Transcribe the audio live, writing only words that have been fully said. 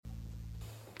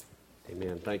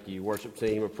Amen. Thank you, worship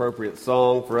team. Appropriate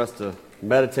song for us to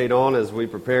meditate on as we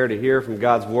prepare to hear from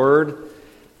God's Word.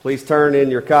 Please turn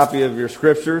in your copy of your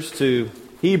scriptures to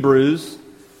Hebrews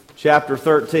chapter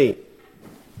 13.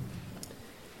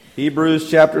 Hebrews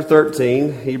chapter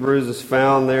 13. Hebrews is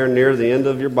found there near the end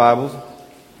of your Bibles.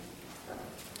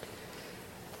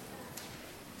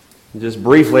 Just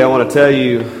briefly, I want to tell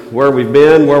you where we've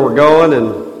been, where we're going,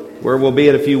 and where we'll be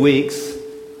in a few weeks.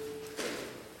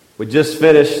 We just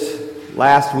finished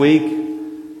last week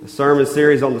a sermon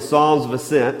series on the Psalms of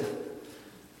Ascent.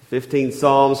 15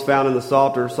 Psalms found in the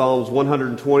Psalter, Psalms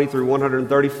 120 through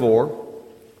 134.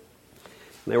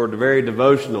 They were very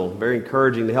devotional, very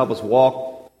encouraging to help us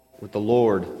walk with the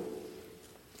Lord.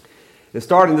 And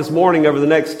starting this morning, over the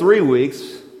next 3 weeks,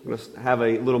 we're going to have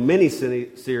a little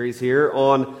mini-series here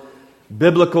on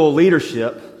biblical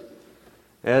leadership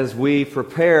as we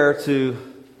prepare to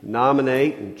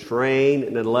nominate and train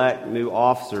and elect new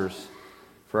officers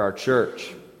for our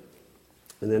church.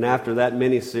 And then after that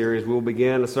mini-series, we'll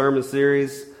begin a sermon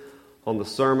series on the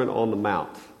Sermon on the Mount.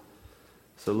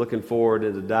 So looking forward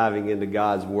to diving into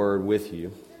God's Word with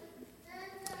you.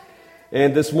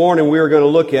 And this morning we are going to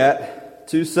look at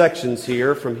two sections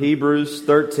here from Hebrews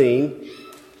 13.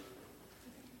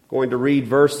 Going to read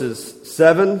verses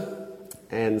 7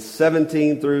 and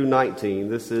 17 through 19.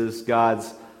 This is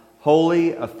God's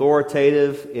holy,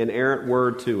 authoritative, inerrant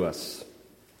word to us.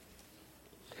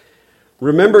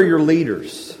 Remember your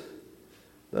leaders,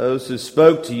 those who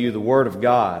spoke to you the word of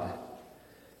God.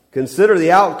 Consider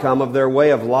the outcome of their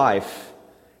way of life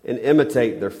and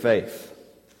imitate their faith.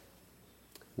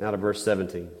 Now to verse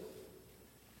 17.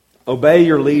 Obey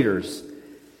your leaders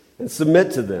and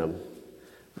submit to them,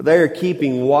 for they are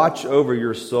keeping watch over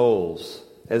your souls,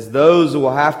 as those who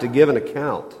will have to give an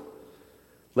account.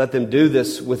 Let them do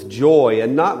this with joy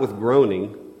and not with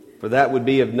groaning, for that would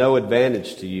be of no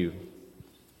advantage to you.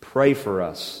 Pray for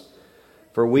us,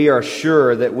 for we are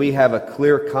sure that we have a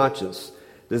clear conscience,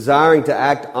 desiring to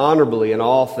act honorably in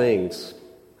all things.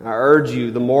 I urge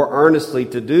you the more earnestly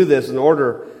to do this in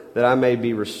order that I may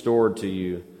be restored to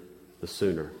you the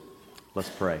sooner. Let's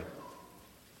pray.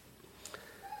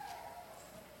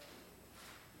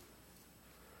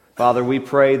 Father, we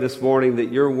pray this morning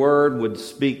that your word would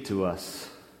speak to us,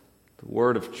 the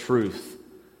word of truth,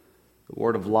 the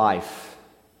word of life.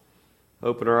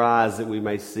 Open our eyes that we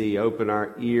may see. Open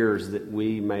our ears that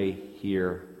we may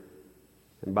hear.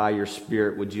 And by your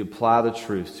Spirit, would you apply the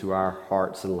truth to our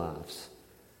hearts and lives?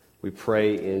 We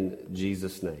pray in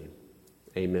Jesus' name.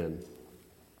 Amen.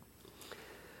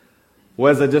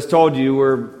 Well, as I just told you,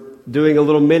 we're doing a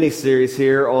little mini-series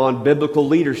here on biblical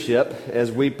leadership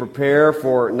as we prepare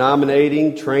for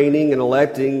nominating, training, and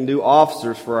electing new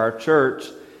officers for our church.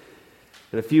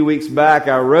 And a few weeks back,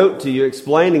 I wrote to you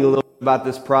explaining a little about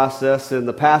this process in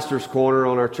the Pastor's Corner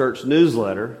on our church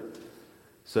newsletter.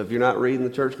 So if you're not reading the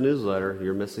church newsletter,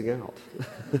 you're missing out.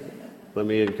 Let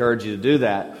me encourage you to do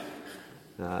that.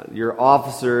 Your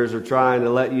officers are trying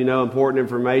to let you know important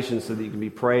information so that you can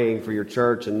be praying for your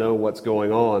church and know what's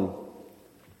going on.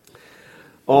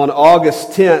 On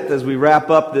August 10th, as we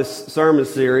wrap up this sermon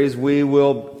series, we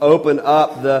will open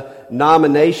up the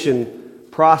nomination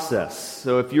process.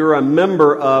 So if you're a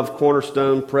member of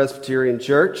Cornerstone Presbyterian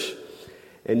Church,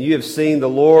 and you have seen the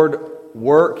Lord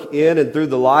work in and through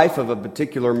the life of a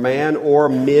particular man or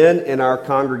men in our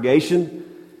congregation,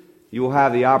 you will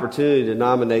have the opportunity to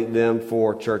nominate them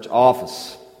for church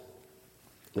office.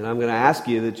 And I'm going to ask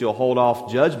you that you'll hold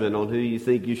off judgment on who you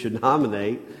think you should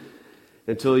nominate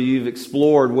until you've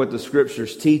explored what the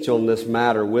Scriptures teach on this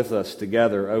matter with us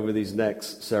together over these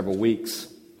next several weeks.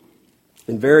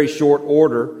 In very short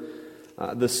order,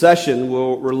 the session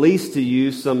will release to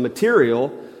you some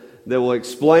material that will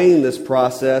explain this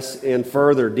process in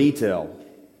further detail.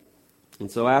 And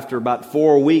so after about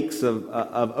 4 weeks of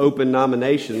open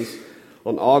nominations,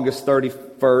 on August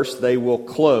 31st, they will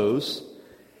close.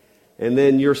 And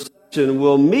then your session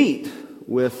will meet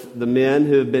with the men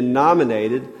who have been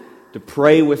nominated to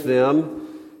pray with them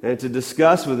and to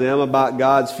discuss with them about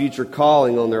God's future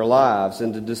calling on their lives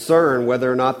and to discern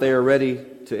whether or not they are ready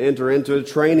to enter into a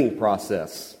training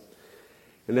process.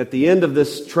 And at the end of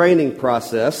this training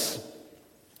process,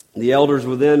 the elders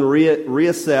will then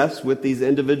reassess with these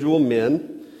individual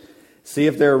men, see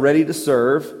if they're ready to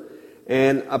serve,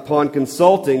 and upon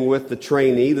consulting with the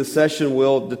trainee, the session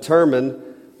will determine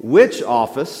which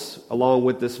office, along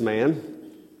with this man,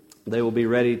 they will be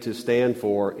ready to stand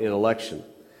for in election.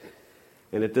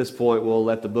 And at this point, we'll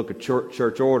let the book of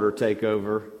church order take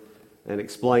over and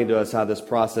explain to us how this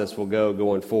process will go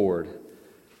going forward.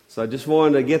 So I just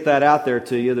wanted to get that out there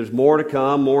to you. There's more to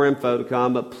come, more info to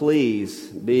come, but please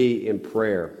be in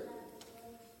prayer.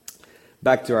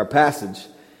 Back to our passage.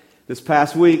 This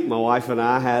past week, my wife and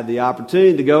I had the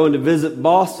opportunity to go and to visit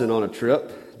Boston on a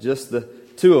trip, just the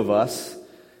two of us.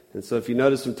 And so if you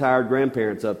notice some tired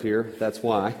grandparents up here, that's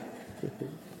why.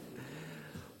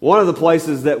 One of the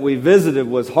places that we visited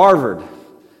was Harvard.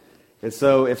 And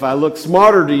so if I look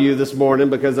smarter to you this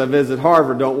morning because I visit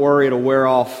Harvard, don't worry, it'll wear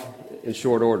off in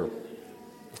short order.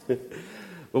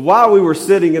 But while we were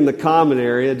sitting in the common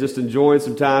area, just enjoying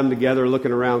some time together,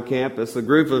 looking around campus, a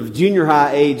group of junior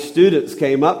high age students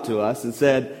came up to us and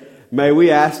said, "May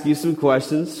we ask you some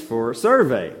questions for a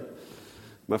survey?"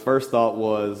 My first thought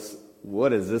was,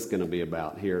 what is this going to be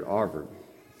about here at Harvard?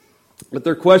 But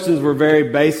their questions were very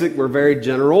basic, were very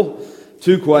general.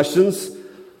 Two questions: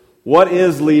 what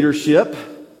is leadership?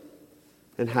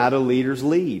 And how do leaders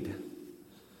lead?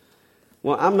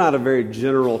 Well, I'm not a very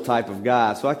general type of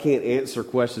guy, so I can't answer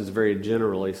questions very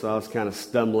generally, so I was kind of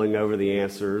stumbling over the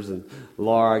answers, and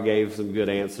Laura gave some good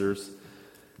answers.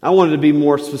 I wanted to be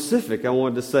more specific. I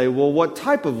wanted to say, well, what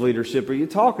type of leadership are you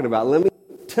talking about? Let me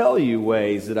tell you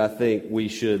ways that I think we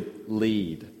should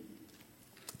lead.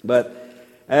 But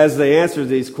as they answered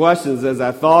these questions, as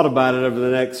I thought about it over the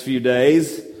next few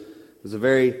days, it was a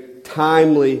very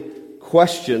timely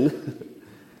question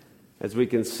as we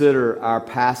consider our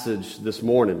passage this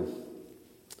morning.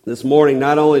 This morning,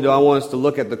 not only do I want us to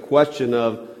look at the question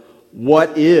of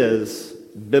what is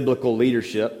biblical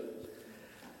leadership,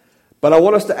 but I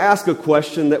want us to ask a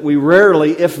question that we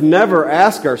rarely, if never,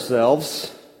 ask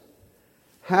ourselves: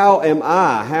 how am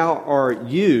I, how are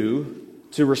you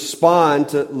to respond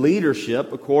to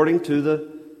leadership according to the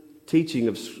teaching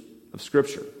of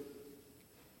Scripture?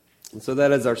 And so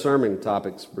that is our sermon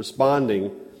topics,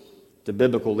 responding to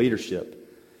biblical leadership.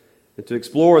 And to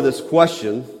explore this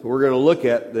question, we're going to look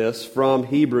at this from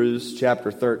Hebrews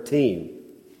chapter 13.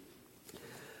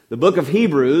 The book of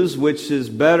Hebrews, which is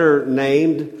better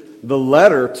named the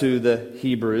letter to the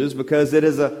Hebrews because it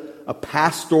is a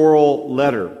pastoral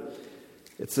letter.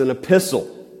 It's an epistle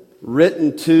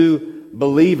written to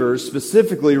believers,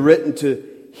 specifically written to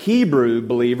Hebrew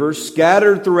believers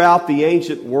scattered throughout the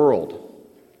ancient world.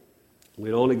 We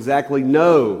don't exactly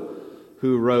know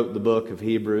who wrote the book of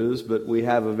Hebrews, but we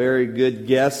have a very good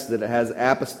guess that it has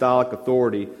apostolic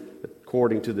authority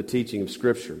according to the teaching of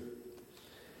Scripture.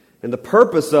 And the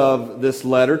purpose of this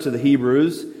letter to the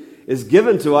Hebrews is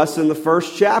given to us in the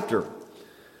first chapter,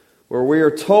 where we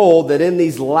are told that in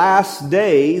these last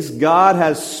days, God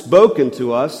has spoken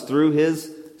to us through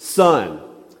His Son,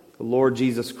 the Lord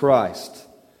Jesus Christ.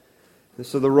 And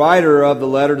so the writer of the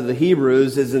letter to the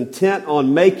Hebrews is intent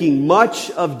on making much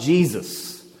of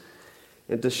Jesus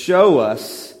and to show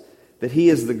us that He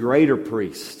is the greater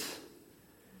priest,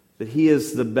 that He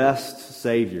is the best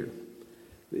Savior,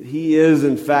 that He is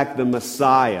in fact the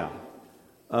Messiah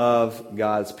of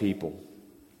God's people.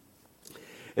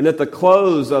 And at the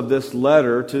close of this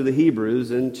letter to the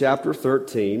Hebrews in chapter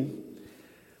 13,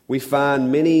 we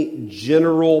find many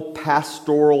general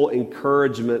pastoral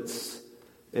encouragements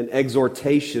and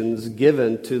exhortations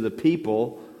given to the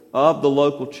people of the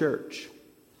local church.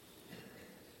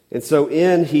 And so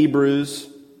in Hebrews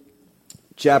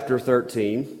chapter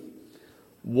 13,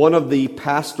 one of the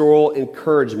pastoral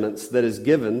encouragements that is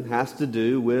given has to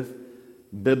do with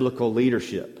biblical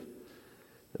leadership.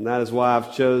 And that is why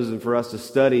I've chosen for us to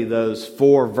study those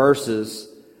 4 verses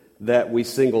that we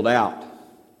singled out.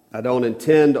 I don't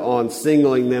intend on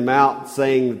singling them out,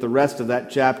 saying that the rest of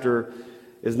that chapter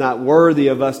is not worthy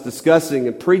of us discussing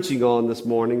and preaching on this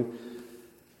morning.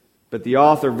 But the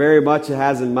author very much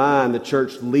has in mind the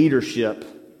church leadership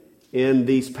in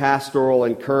these pastoral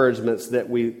encouragements that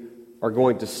we are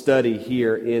going to study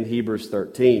here in Hebrews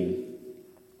 13.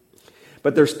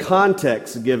 But there's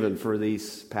context given for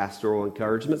these pastoral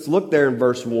encouragements. Look there in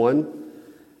verse 1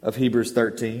 of Hebrews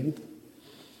 13.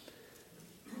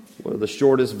 One of the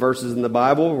shortest verses in the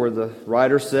Bible, where the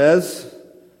writer says,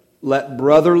 "Let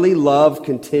brotherly love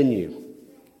continue."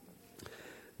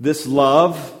 This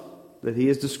love that he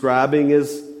is describing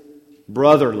is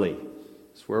brotherly.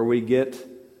 It's where we get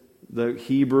the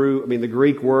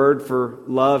Greek word for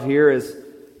love here is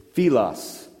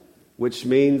philos, which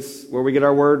means where we get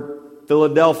our word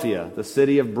Philadelphia, the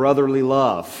city of brotherly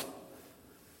love.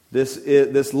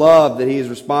 This love that he is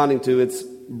responding to, it's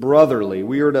brotherly.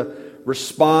 We are to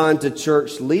respond to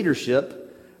church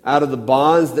leadership out of the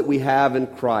bonds that we have in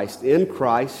Christ. In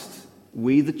Christ,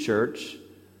 we, the church,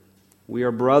 we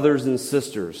are brothers and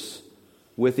sisters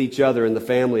with each other in the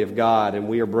family of God, and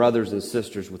we are brothers and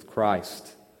sisters with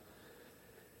Christ.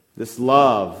 This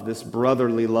love, this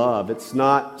brotherly love, it's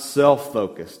not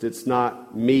self-focused. It's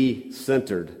not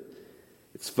me-centered.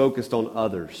 It's focused on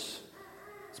others.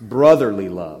 It's brotherly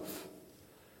love.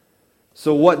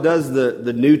 So what does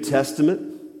the New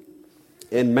Testament,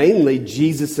 and mainly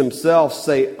Jesus himself,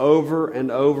 say over and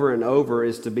over and over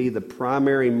is to be the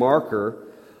primary marker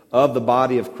of the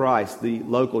body of Christ, the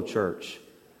local church?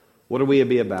 What are we to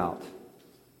be about?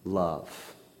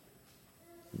 Love.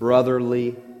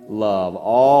 Brotherly love.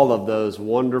 All of those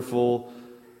wonderful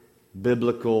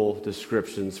biblical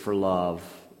descriptions for love.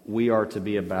 We are to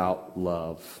be about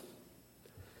love.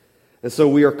 And so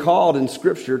we are called in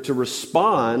Scripture to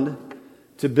respond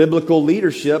to biblical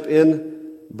leadership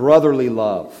in brotherly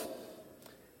love.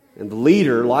 And the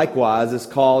leader, likewise, is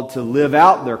called to live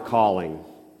out their calling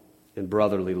in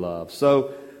brotherly love.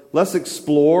 So let's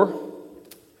explore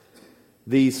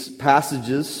these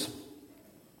passages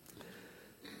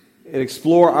and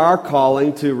explore our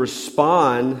calling to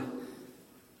respond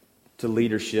to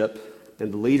leadership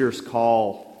and the leader's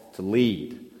call to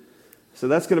lead. So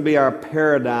that's going to be our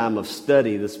paradigm of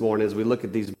study this morning as we look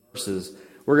at these verses.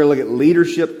 We're going to look at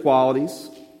leadership qualities,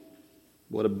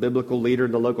 what a biblical leader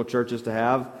in the local church is to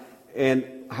have, and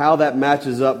how that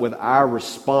matches up with our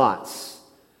response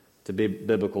to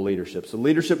biblical leadership. So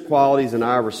leadership qualities and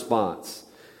our response.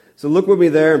 So look with me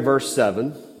there in verse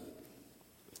 7.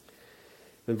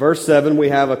 In verse 7, we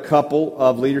have a couple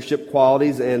of leadership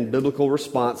qualities and biblical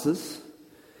responses.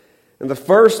 And the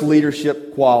first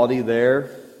leadership quality there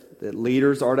that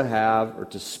leaders are to have or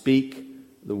to speak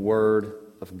the word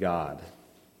of God.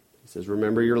 He says,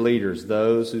 remember your leaders,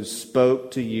 those who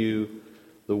spoke to you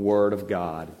the word of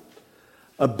God.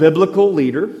 A biblical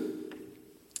leader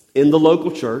in the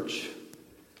local church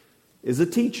is a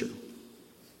teacher.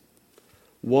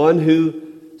 One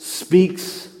who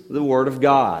speaks the word of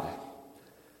God.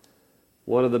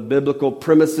 One of the biblical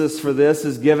premises for this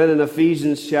is given in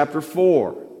Ephesians chapter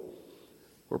 4,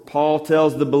 where Paul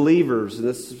tells the believers, and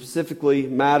this specifically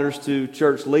matters to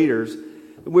church leaders,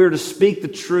 that we are to speak the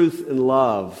truth in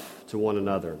love to one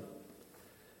another.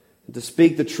 And to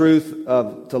speak the truth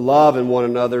to love in one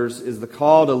another is the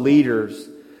call to leaders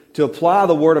to apply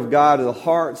the Word of God to the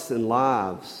hearts and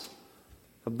lives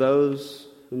of those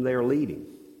whom they are leading.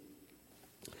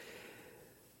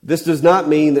 This does not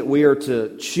mean that we are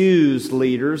to choose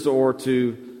leaders or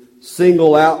to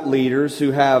single out leaders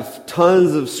who have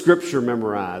tons of Scripture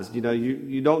memorized.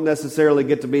 You don't necessarily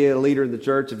get to be a leader in the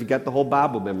church if you got the whole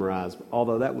Bible memorized,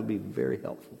 although that would be very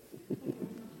helpful.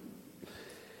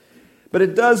 But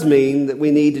it does mean that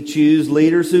we need to choose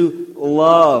leaders who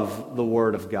love the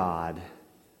Word of God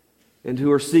and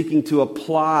who are seeking to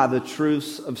apply the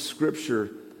truths of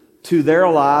Scripture to their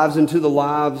lives and to the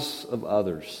lives of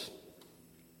others.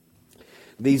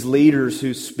 These leaders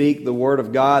who speak the Word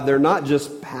of God, they're not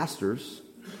just pastors.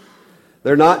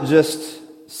 They're not just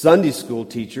Sunday school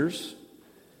teachers.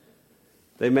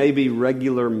 They may be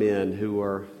regular men who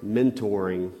are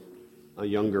mentoring a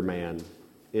younger man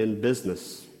in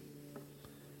business.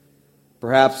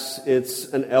 Perhaps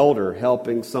it's an elder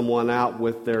helping someone out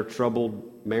with their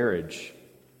troubled marriage.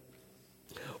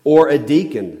 Or a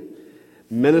deacon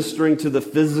ministering to the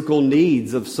physical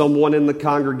needs of someone in the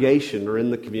congregation or in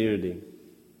the community.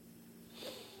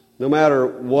 No matter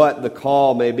what the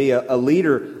call may be, a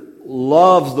leader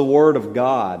loves the Word of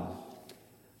God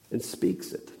and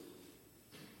speaks it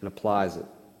and applies it.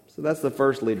 So that's the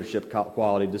first leadership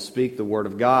quality, to speak the Word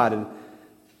of God. And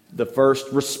the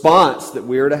first response that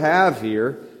we are to have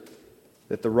here,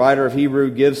 that the writer of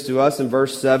Hebrews gives to us in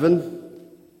verse 7,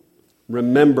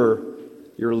 remember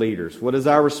your leaders. What is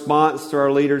our response to our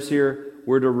leaders here?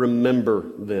 We're to remember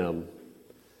them,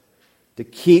 to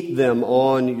keep them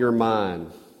on your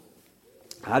mind.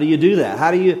 How do you do that?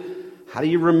 How do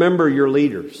you remember your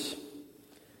leaders?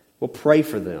 Well, pray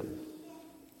for them.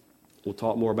 We'll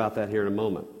talk more about that here in a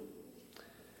moment.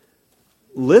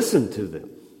 Listen to them.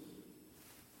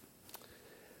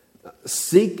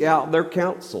 Seek out their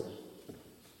counsel.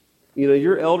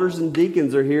 Your elders and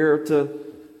deacons are here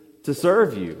to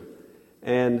serve you.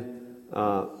 And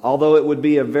although it would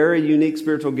be a very unique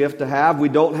spiritual gift to have, we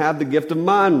don't have the gift of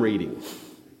mind reading.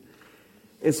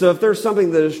 And so if there's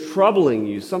something that is troubling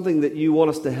you, something that you want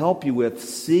us to help you with,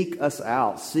 seek us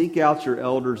out. Seek out your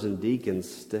elders and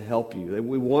deacons to help you.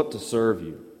 We want to serve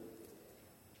you.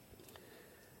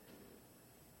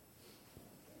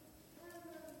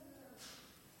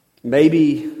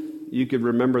 Maybe you could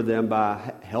remember them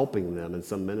by helping them in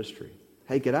some ministry.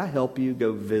 Hey, could I help you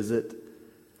go visit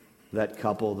that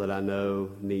couple that I know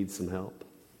needs some help?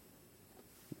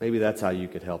 Maybe that's how you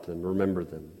could help them, remember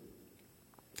them.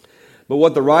 But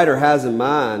what the writer has in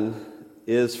mind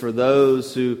is for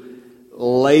those who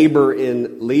labor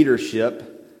in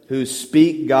leadership, who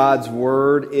speak God's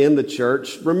word in the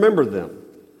church, remember them.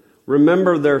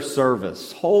 Remember their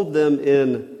service. Hold them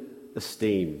in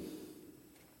esteem.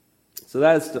 So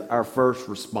that's our first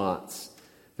response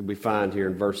that we find here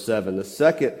in verse 7. The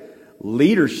second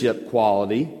leadership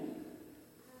quality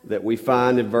that we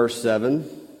find in verse 7,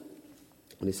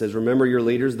 and he says, remember your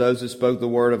leaders, those who spoke the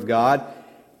word of God,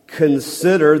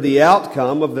 consider the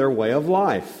outcome of their way of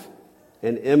life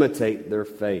and imitate their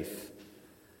faith.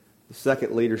 The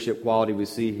second leadership quality we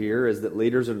see here is that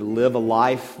leaders are to live a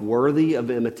life worthy of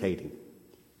imitating.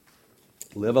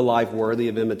 Live a life worthy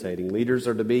of imitating. Leaders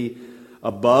are to be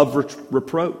above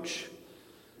reproach.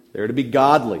 They're to be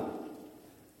godly.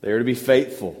 They're to be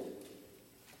faithful.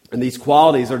 And these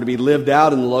qualities are to be lived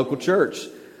out in the local church.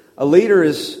 A leader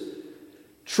is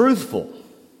truthful.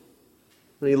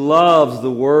 And he loves the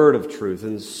word of truth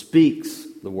and speaks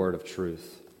the word of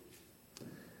truth.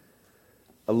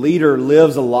 A leader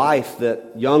lives a life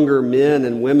that younger men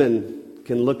and women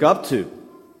can look up to.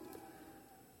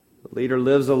 A leader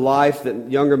lives a life that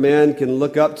younger men can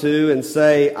look up to and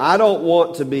say, I don't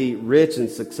want to be rich and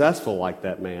successful like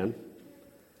that man.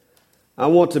 I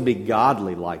want to be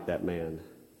godly like that man.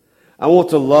 I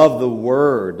want to love the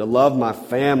Word, to love my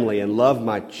family and love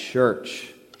my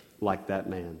church like that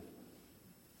man.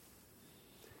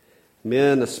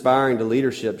 Men aspiring to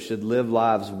leadership should live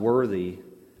lives worthy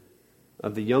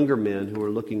of the younger men who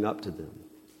are looking up to them.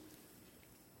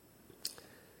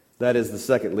 That is the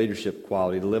second leadership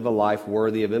quality, to live a life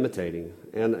worthy of imitating.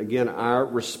 And again, our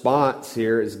response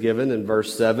here is given in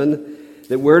verse 7,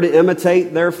 that we're to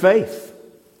imitate their faith.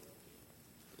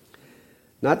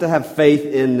 Not to have faith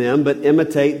in them, but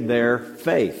imitate their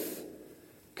faith.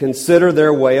 Consider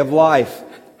their way of life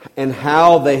and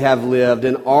how they have lived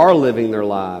and are living their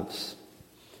lives.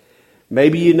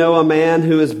 Maybe you know a man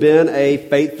who has been a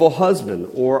faithful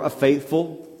husband or a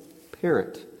faithful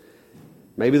parent.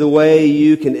 Maybe the way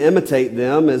you can imitate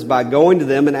them is by going to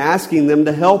them and asking them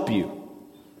to help you.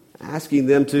 Asking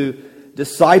them to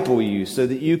disciple you so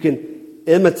that you can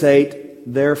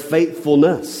imitate their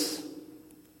faithfulness.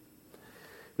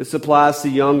 This applies to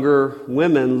younger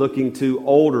women looking to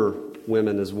older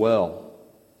women as well.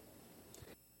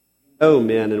 Know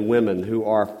men and women who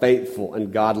are faithful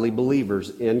and godly believers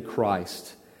in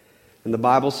Christ. And the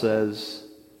Bible says,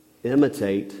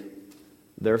 imitate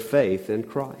their faith in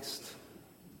Christ.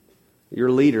 Your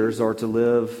leaders are to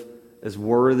live as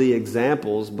worthy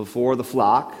examples before the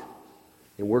flock,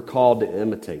 and we're called to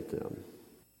imitate them.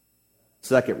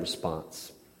 Second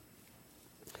response.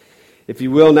 If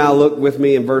you will now look with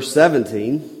me in verse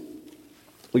 17,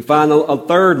 we find a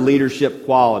third leadership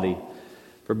quality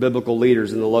for biblical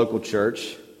leaders in the local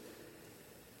church,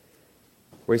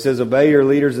 where he says, obey your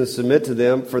leaders and submit to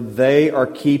them, for they are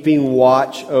keeping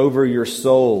watch over your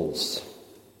souls.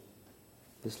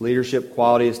 This leadership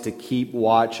quality is to keep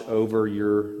watch over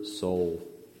your soul.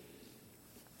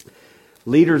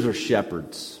 Leaders are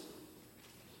shepherds.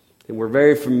 And we're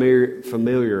very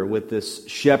familiar with this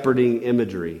shepherding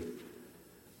imagery.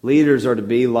 Leaders are to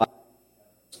be like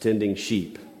tending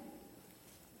sheep.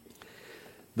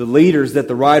 The leaders that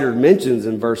the writer mentions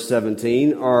in verse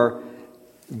 17 are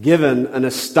given an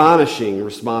astonishing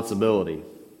responsibility,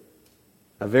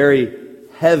 a very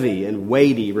heavy and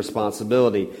weighty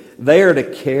responsibility. They are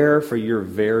to care for your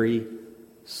very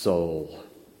soul.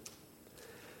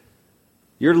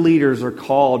 Your leaders are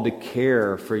called to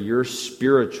care for your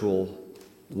spiritual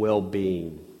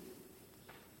well-being.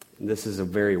 And this is a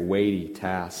very weighty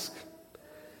task.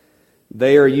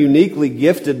 They are uniquely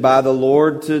gifted by the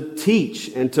Lord to teach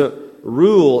and to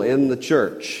rule in the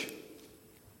church.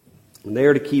 And they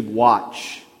are to keep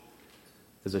watch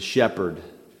as a shepherd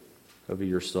over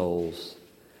your souls.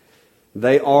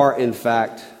 They are, in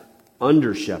fact,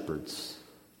 under-shepherds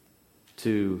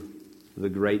to the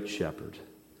great shepherd,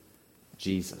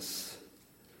 Jesus.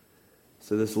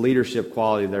 So this leadership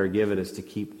quality they're given is to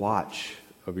keep watch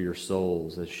over your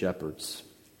souls as shepherds.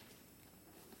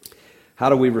 How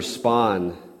do we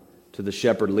respond to the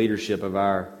shepherd leadership of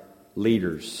our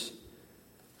leaders?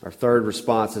 Our third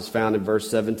response is found in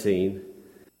verse 17,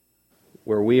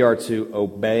 where we are to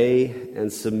obey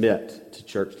and submit to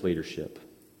church leadership.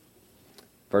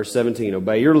 Verse 17,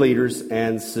 obey your leaders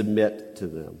and submit to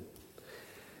them.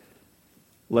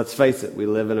 Let's face it, we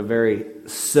live in a very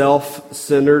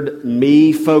self-centered,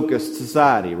 me-focused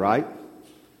society, right?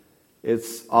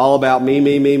 It's all about me,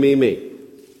 me, me, me, me.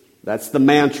 That's the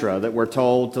mantra that we're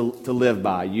told to live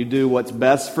by. You do what's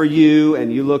best for you,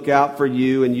 and you look out for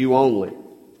you and you only.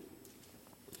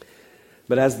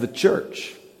 But as the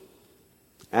church,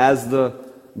 as the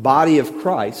body of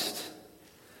Christ,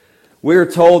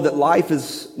 we're told that life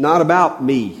is not about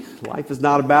me. Life is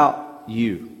not about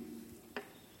you.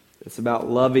 It's about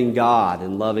loving God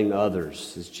and loving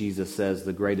others. As Jesus says,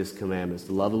 the greatest commandment is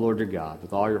to love the Lord your God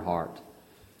with all your heart,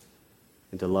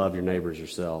 and to love your neighbors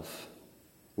yourself.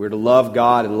 We're to love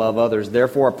God and love others.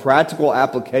 Therefore, a practical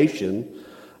application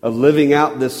of living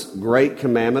out this great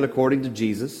commandment according to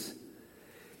Jesus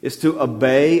is to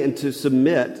obey and to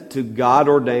submit to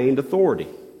God-ordained authority.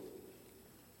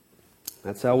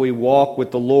 That's how we walk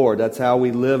with the Lord. That's how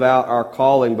we live out our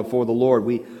calling before the Lord.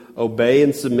 We obey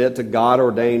and submit to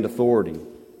God-ordained authority.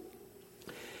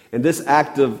 And this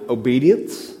act of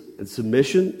obedience and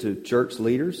submission to church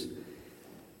leaders,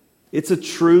 it's a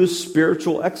true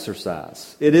spiritual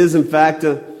exercise. It is, in fact,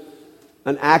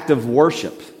 an act of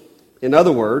worship. In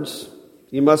other words,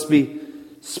 you must be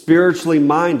spiritually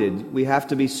minded. We have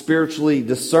to be spiritually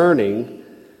discerning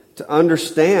to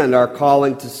understand our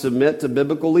calling to submit to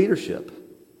biblical leadership,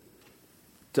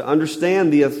 to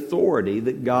understand the authority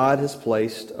that God has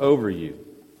placed over you.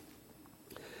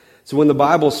 So when the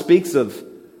Bible speaks of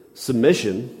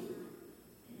submission,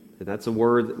 and that's a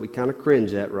word that we kind of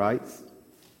cringe at, right?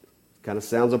 Kind of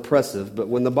sounds oppressive, but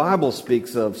when the Bible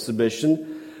speaks of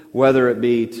submission, whether it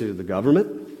be to the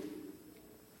government,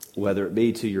 whether it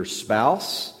be to your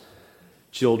spouse,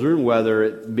 children, whether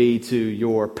it be to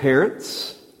your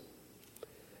parents,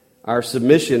 our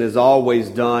submission is always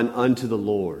done unto the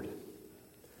Lord.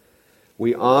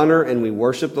 We honor and we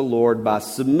worship the Lord by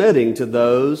submitting to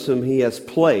those whom He has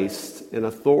placed in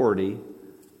authority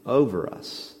over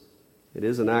us. It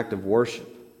is an act of worship.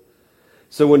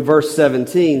 So when verse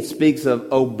 17 speaks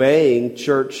of obeying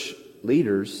church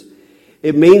leaders,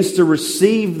 it means to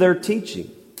receive their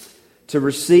teaching, to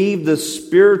receive the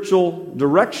spiritual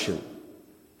direction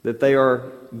that they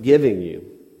are giving you.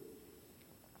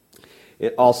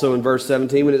 It also in verse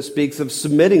 17, when it speaks of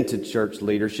submitting to church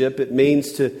leadership, it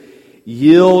means to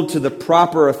yield to the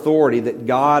proper authority that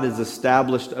God has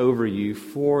established over you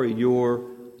for your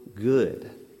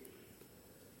good.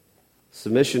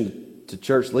 Submission to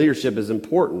church leadership is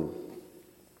important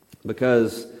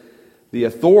because the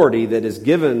authority that is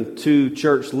given to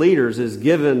church leaders is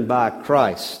given by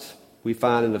Christ. We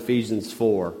find in Ephesians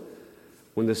 4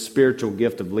 when the spiritual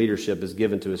gift of leadership is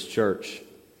given to His church.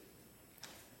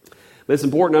 But it's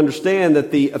important to understand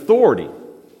that the authority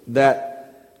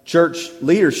that church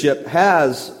leadership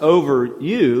has over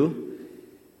you,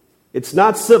 it's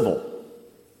not civil.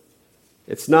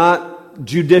 It's not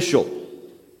judicial.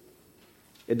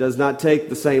 It does not take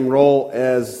the same role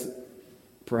as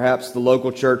perhaps the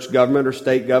local church government or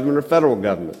state government or federal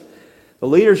government. The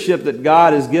leadership that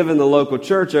God has given the local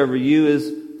church over you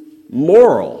is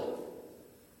moral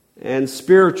and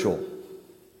spiritual.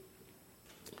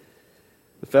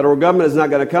 The federal government is not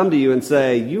going to come to you and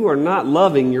say, you are not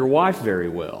loving your wife very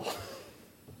well.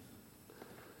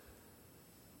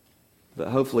 But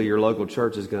hopefully your local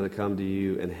church is going to come to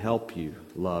you and help you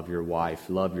love your wife,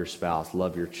 love your spouse,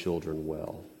 love your children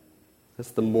well.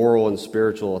 That's the moral and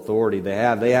spiritual authority they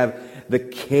have. They have the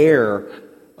care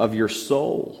of your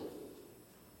soul.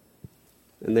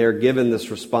 And they are given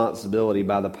this responsibility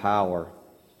by the power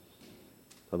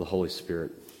of the Holy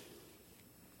Spirit.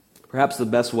 Perhaps the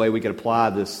best way we could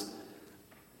apply this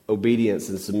obedience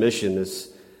and submission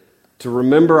is to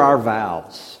remember our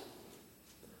vows.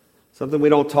 Something we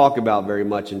don't talk about very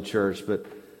much in church, but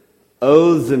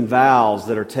oaths and vows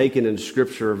that are taken in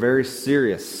Scripture are very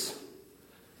serious.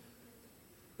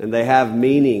 And they have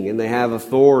meaning and they have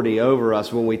authority over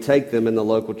us when we take them in the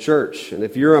local church. And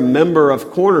if you're a member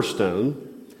of Cornerstone,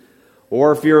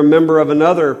 or if you're a member of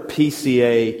another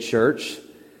PCA church,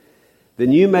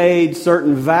 then you made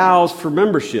certain vows for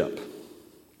membership.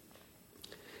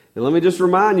 And let me just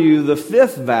remind you the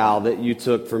fifth vow that you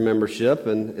took for membership,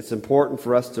 and it's important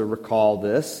for us to recall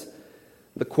this.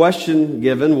 The question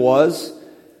given was,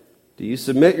 do you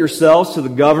submit yourselves to the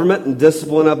government and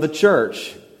discipline of the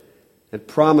church and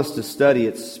promise to study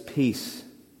its peace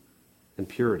and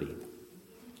purity?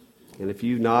 And if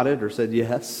you nodded or said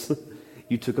yes,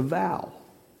 you took a vow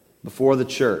before the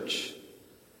church.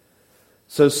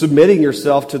 So submitting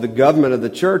yourself to the government of the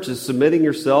church is submitting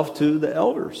yourself to the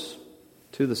elders,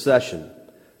 to the session,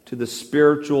 to the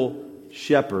spiritual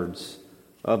shepherds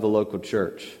of the local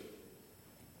church.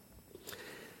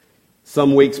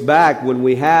 Some weeks back when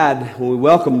we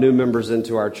welcomed new members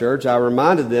into our church, I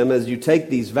reminded them as you take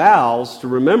these vows to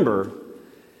remember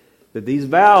that these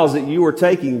vows that you were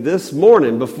taking this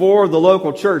morning before the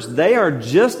local church, they are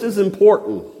just as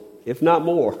important, if not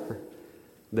more,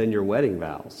 than your wedding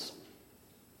vows.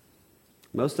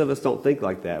 Most of us don't think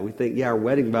like that. We think, our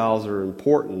wedding vows are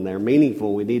important, they're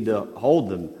meaningful, we need to hold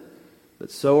them.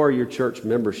 But so are your church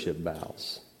membership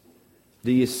vows.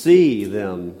 Do you see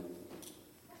them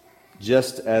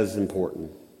just as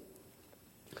important?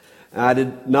 I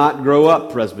did not grow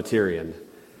up Presbyterian.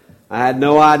 I had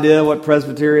no idea what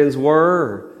Presbyterians were,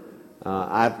 or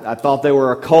I thought they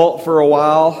were a cult for a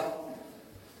while.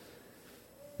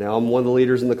 Now I'm one of the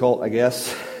leaders in the cult, I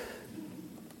guess.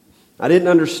 I didn't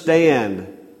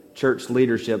understand church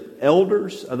leadership.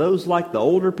 Elders, are those like the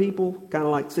older people, kind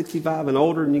of like 65 and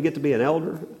older, and you get to be an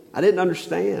elder? I didn't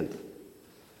understand.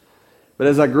 But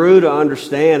as I grew to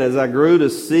understand, as I grew to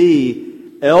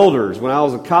see elders when I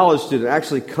was a college student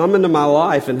actually come into my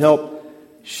life and help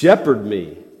shepherd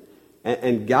me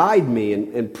and guide me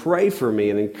and pray for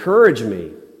me and encourage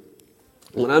me,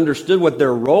 when I understood what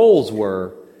their roles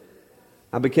were,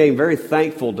 I became very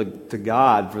thankful to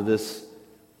God for this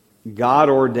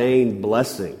God-ordained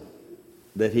blessing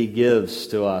that He gives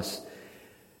to us.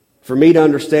 For me to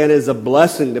understand, it is a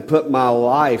blessing to put my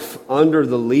life under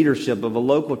the leadership of a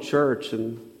local church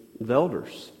and of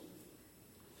elders.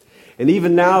 And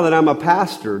even now that I'm a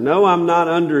pastor, no, I'm not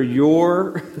under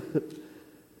your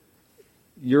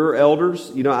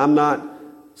elders. You know, I'm not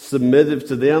submissive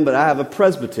to them, but I have a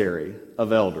presbytery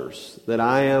of elders that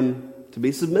I am to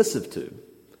be submissive to,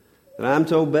 that I am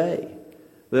to obey,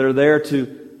 that are there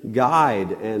to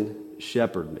guide and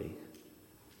shepherd me.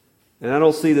 And I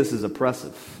don't see this as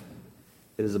oppressive.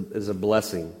 It is a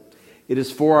blessing. It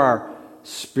is for our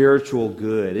spiritual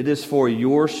good. It is for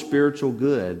your spiritual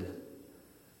good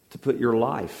to put your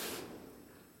life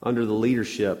under the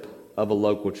leadership of a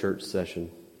local church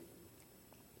session.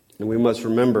 And we must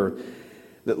remember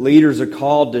that leaders are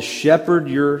called to shepherd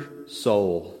your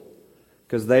soul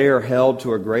because they are held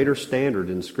to a greater standard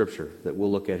in Scripture that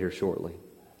we'll look at here shortly.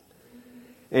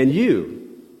 And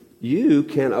you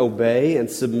can obey and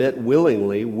submit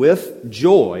willingly with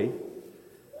joy,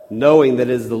 knowing that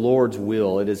it is the Lord's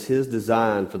will. It is His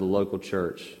design for the local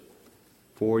church,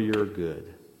 for your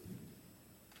good.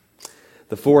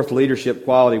 The fourth leadership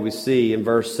quality we see in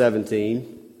verse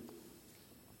 17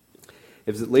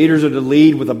 is that leaders are to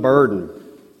lead with a burden.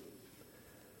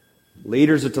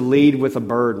 Leaders are to lead with a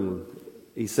burden.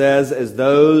 He says, as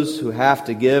those who have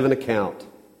to give an account.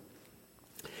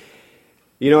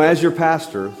 You know, as your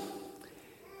pastor,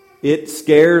 it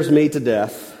scares me to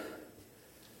death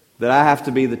that I have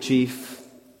to be the chief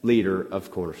leader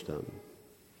of Cornerstone.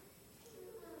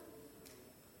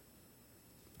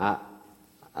 I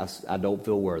don't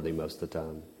feel worthy most of the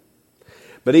time.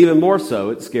 But even more so,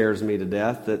 it scares me to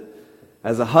death that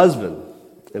as a husband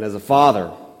and as a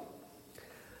father,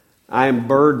 I am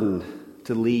burdened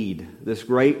to lead this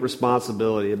great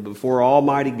responsibility. Before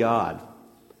Almighty God,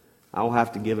 I will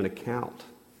have to give an account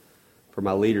for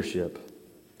my leadership.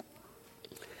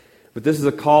 But this is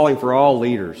a calling for all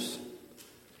leaders,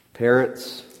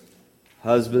 parents,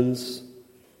 husbands,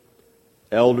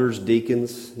 elders,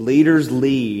 deacons. Leaders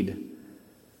lead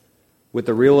with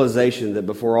the realization that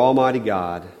before Almighty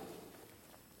God,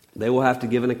 they will have to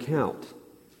give an account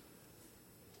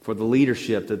for the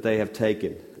leadership that they have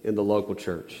taken in the local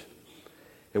church.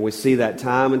 And we see that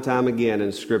time and time again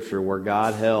in Scripture where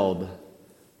God held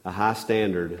a high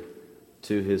standard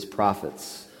to His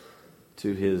prophets,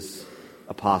 to His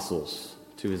apostles,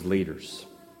 to His leaders.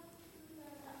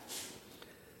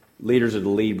 Leaders are to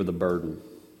lead with a burden.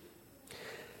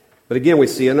 But again, we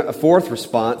see a fourth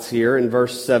response here in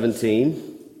verse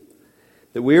 17,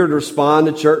 that we are to respond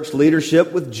to church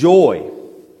leadership with joy,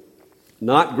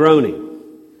 not groaning.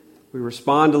 We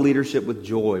respond to leadership with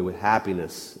joy, with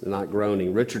happiness, and not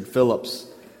groaning. Richard Phillips,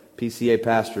 PCA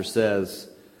pastor, says,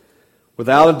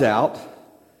 without a doubt,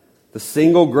 the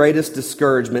single greatest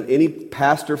discouragement any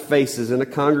pastor faces in a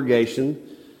congregation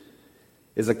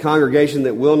is a congregation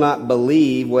that will not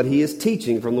believe what he is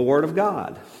teaching from the Word of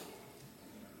God.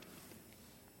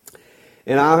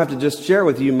 And I'll have to just share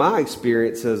with you my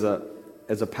experience as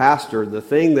a pastor. The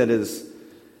thing that has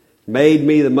made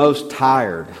me the most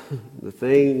tired,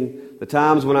 the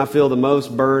times when I feel the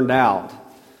most burned out,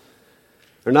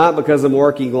 are not because I'm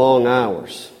working long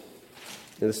hours.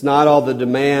 And it's not all the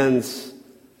demands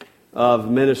of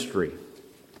ministry.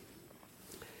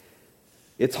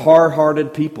 It's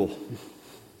hard-hearted people.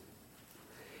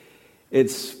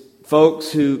 It's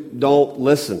folks who don't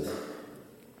listen.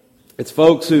 It's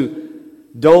folks who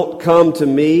don't come to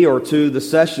me or to the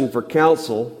session for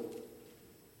counsel,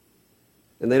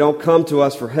 and they don't come to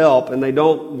us for help, and they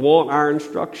don't want our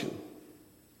instruction.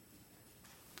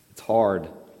 It's hard.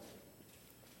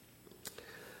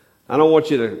 I don't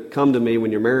want you to come to me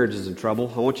when your marriage is in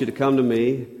trouble. I want you to come to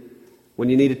me when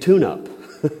you need a tune-up.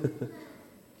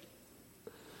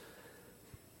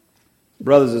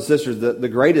 Brothers and sisters, the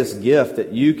greatest gift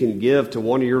that you can give to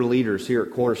one of your leaders here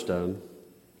at Cornerstone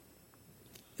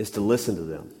is to listen to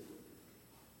them,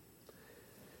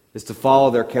 is to follow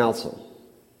their counsel.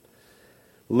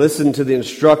 Listen to the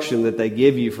instruction that they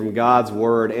give you from God's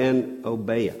Word and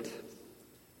obey it.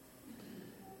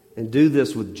 And do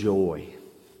this with joy,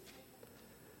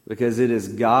 because it is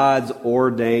God's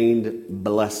ordained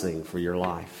blessing for your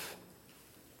life.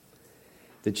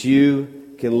 That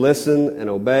you can listen and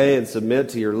obey and submit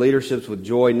to your leaderships with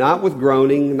joy, not with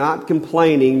groaning, not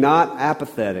complaining, not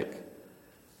apathetic,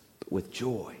 but with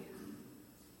joy,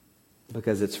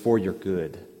 because it's for your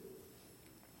good.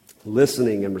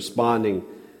 Listening and responding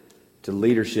to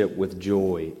leadership with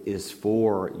joy is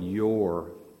for your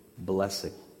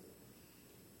blessing.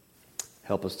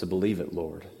 Help us to believe it,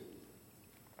 Lord.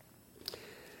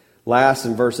 Last,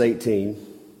 in verse 18,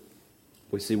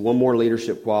 we see one more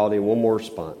leadership quality and one more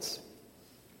response.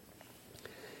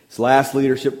 This last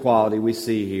leadership quality we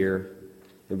see here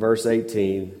in verse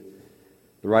 18,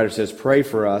 the writer says, "Pray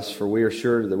for us, for we are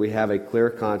sure that we have a clear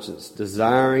conscience,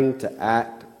 desiring to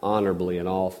act honorably in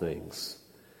all things."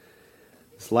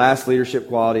 This last leadership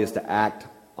quality is to act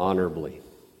honorably.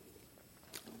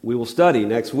 We will study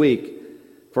next week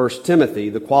 1 Timothy,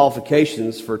 the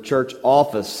qualifications for church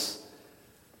office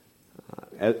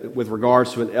with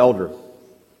regards to an elder.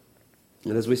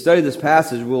 And as we study this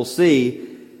passage, we'll see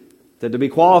that to be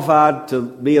qualified to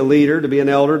be a leader, to be an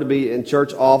elder, to be in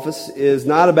church office is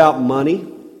not about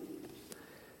money.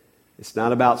 It's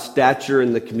not about stature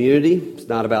in the community. It's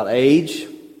not about age,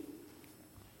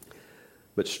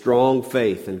 but strong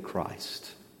faith in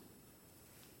Christ.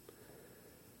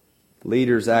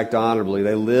 Leaders act honorably.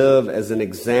 They live as an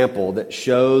example that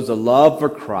shows a love for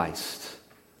Christ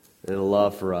and a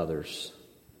love for others.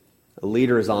 A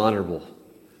leader is honorable,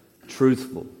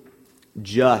 truthful,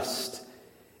 just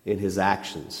in his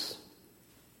actions.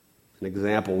 An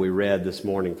example we read this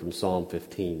morning from Psalm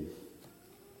 15.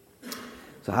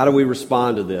 So how do we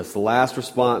respond to this? The last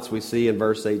response we see in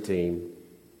verse 18.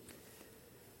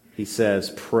 He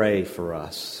says, "Pray for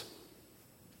us."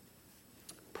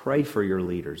 Pray for your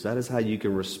leaders. That is how you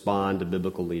can respond to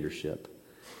biblical leadership.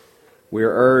 We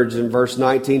are urged in verse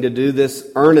 19 to do this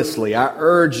earnestly. I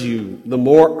urge you the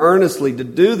more earnestly to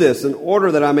do this in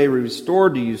order that I may be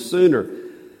restored to you sooner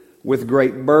with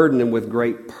great burden and with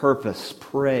great purpose.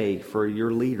 Pray for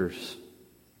your leaders.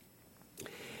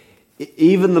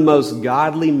 Even the most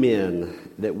godly men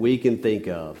that we can think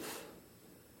of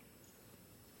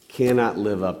cannot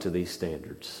live up to these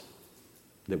standards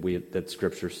that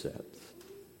Scripture sets.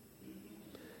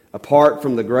 Apart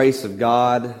from the grace of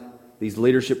God, these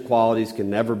leadership qualities can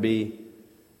never be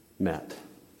met.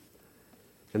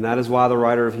 And that is why the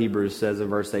writer of Hebrews says in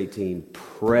verse 18,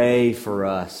 "Pray for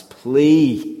us,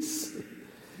 please.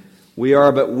 We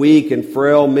are but weak and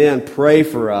frail men. Pray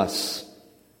for us."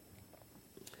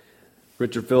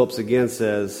 Richard Phillips again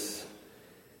says,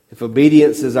 "If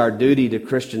obedience is our duty to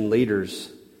Christian leaders,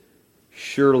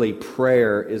 surely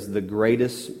prayer is the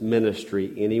greatest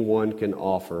ministry anyone can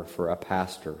offer for a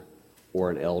pastor or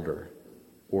an elder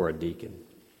or a deacon."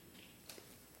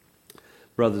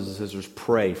 Brothers and sisters,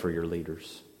 pray for your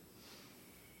leaders.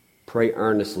 Pray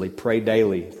earnestly, pray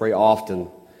daily, pray often.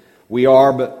 We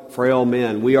are but frail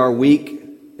men. We are weak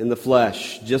in the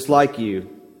flesh, just like you.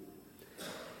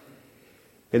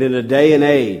 And in a day and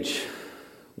age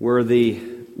where the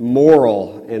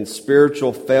moral and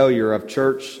spiritual failure of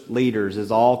church leaders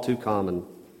is all too common,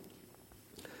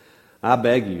 I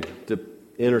beg you to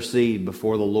intercede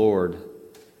before the Lord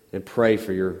and pray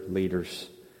for your leaders.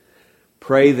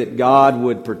 Pray that God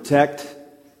would protect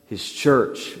His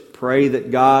church. Pray that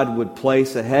God would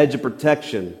place a hedge of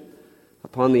protection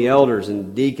upon the elders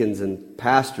and deacons and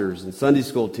pastors and Sunday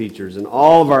school teachers and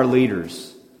all of our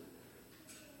leaders,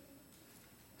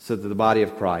 so that the body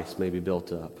of Christ may be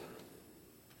built up.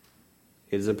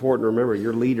 It is important to remember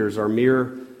your leaders are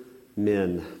mere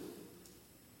men.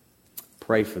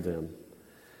 Pray for them.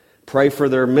 Pray for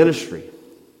their ministry.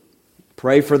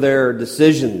 Pray for their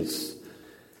decisions.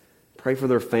 Pray for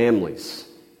their families.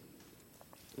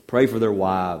 Pray for their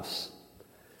wives.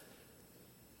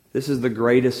 This is the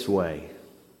greatest way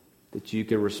that you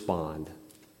can respond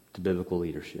to biblical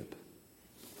leadership.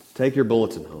 Take your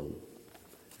bulletin home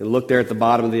and look there at the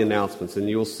bottom of the announcements, and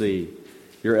you'll see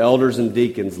your elders and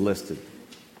deacons listed.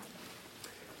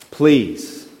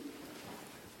 Please,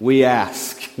 we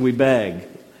ask, we beg,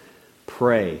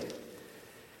 pray.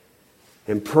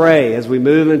 And pray as we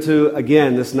move into,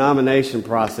 again, this nomination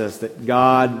process that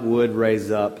God would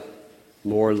raise up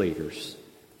more leaders.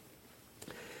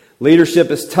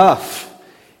 Leadership is tough.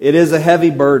 It is a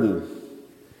heavy burden.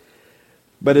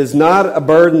 But it's not a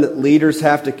burden that leaders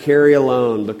have to carry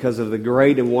alone because of the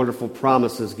great and wonderful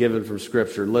promises given from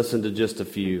Scripture. Listen to just a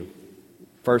few.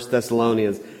 1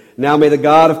 Thessalonians, "Now may the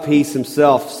God of peace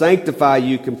Himself sanctify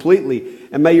you completely,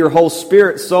 and may your whole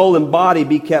spirit, soul, and body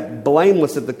be kept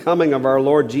blameless at the coming of our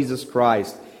Lord Jesus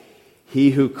Christ.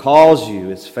 He who calls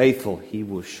you is faithful. He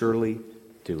will surely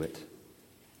do it.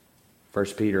 1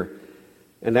 Peter,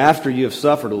 and after you have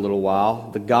suffered a little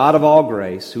while, the God of all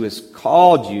grace, who has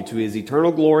called you to his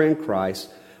eternal glory in Christ,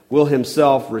 will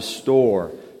himself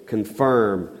restore,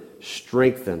 confirm,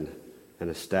 strengthen, and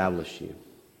establish you.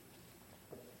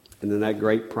 And then that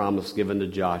great promise given to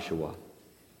Joshua.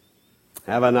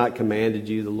 Have I not commanded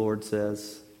you, the Lord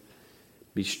says?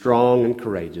 Be strong and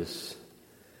courageous.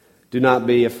 Do not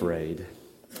be afraid,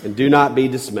 and do not be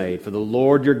dismayed, for the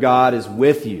Lord your God is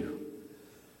with you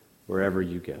wherever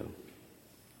you go.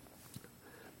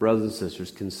 Brothers and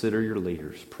sisters, consider your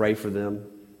leaders. Pray for them.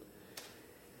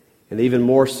 And even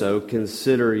more so,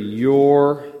 consider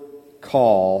your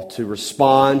call to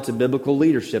respond to biblical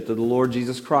leadership that the Lord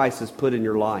Jesus Christ has put in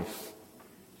your life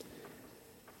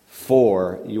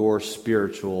for your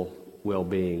spiritual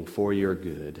well-being, for your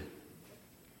good.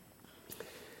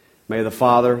 May the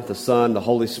Father, the Son, the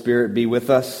Holy Spirit be with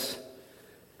us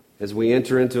as we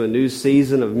enter into a new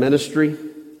season of ministry,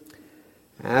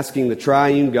 asking the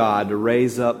triune God to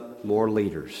raise up more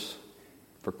leaders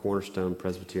for Cornerstone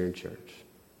Presbyterian Church.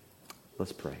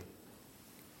 Let's pray.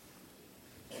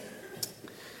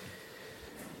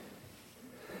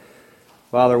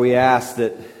 Father, we ask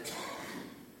that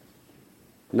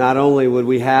not only would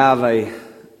we have a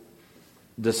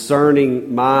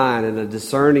discerning mind and a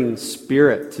discerning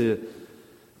spirit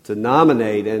to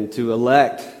nominate and to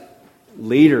elect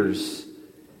leaders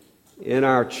in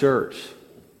our church,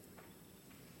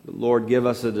 but Lord, give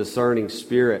us a discerning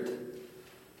spirit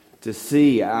to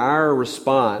see our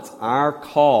response, our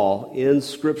call in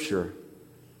Scripture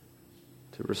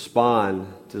to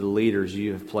respond to the leaders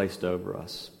you have placed over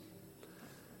us.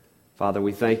 Father,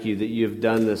 we thank you that you have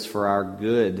done this for our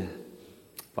good.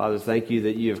 Father, thank you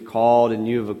that you have called and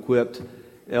you have equipped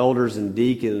elders and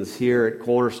deacons here at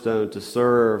Cornerstone to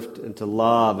serve and to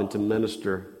love and to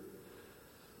minister.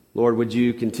 Lord, would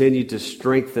you continue to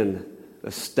strengthen,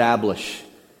 establish,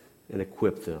 and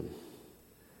equip them.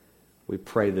 We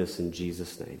pray this in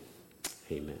Jesus' name.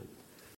 Amen.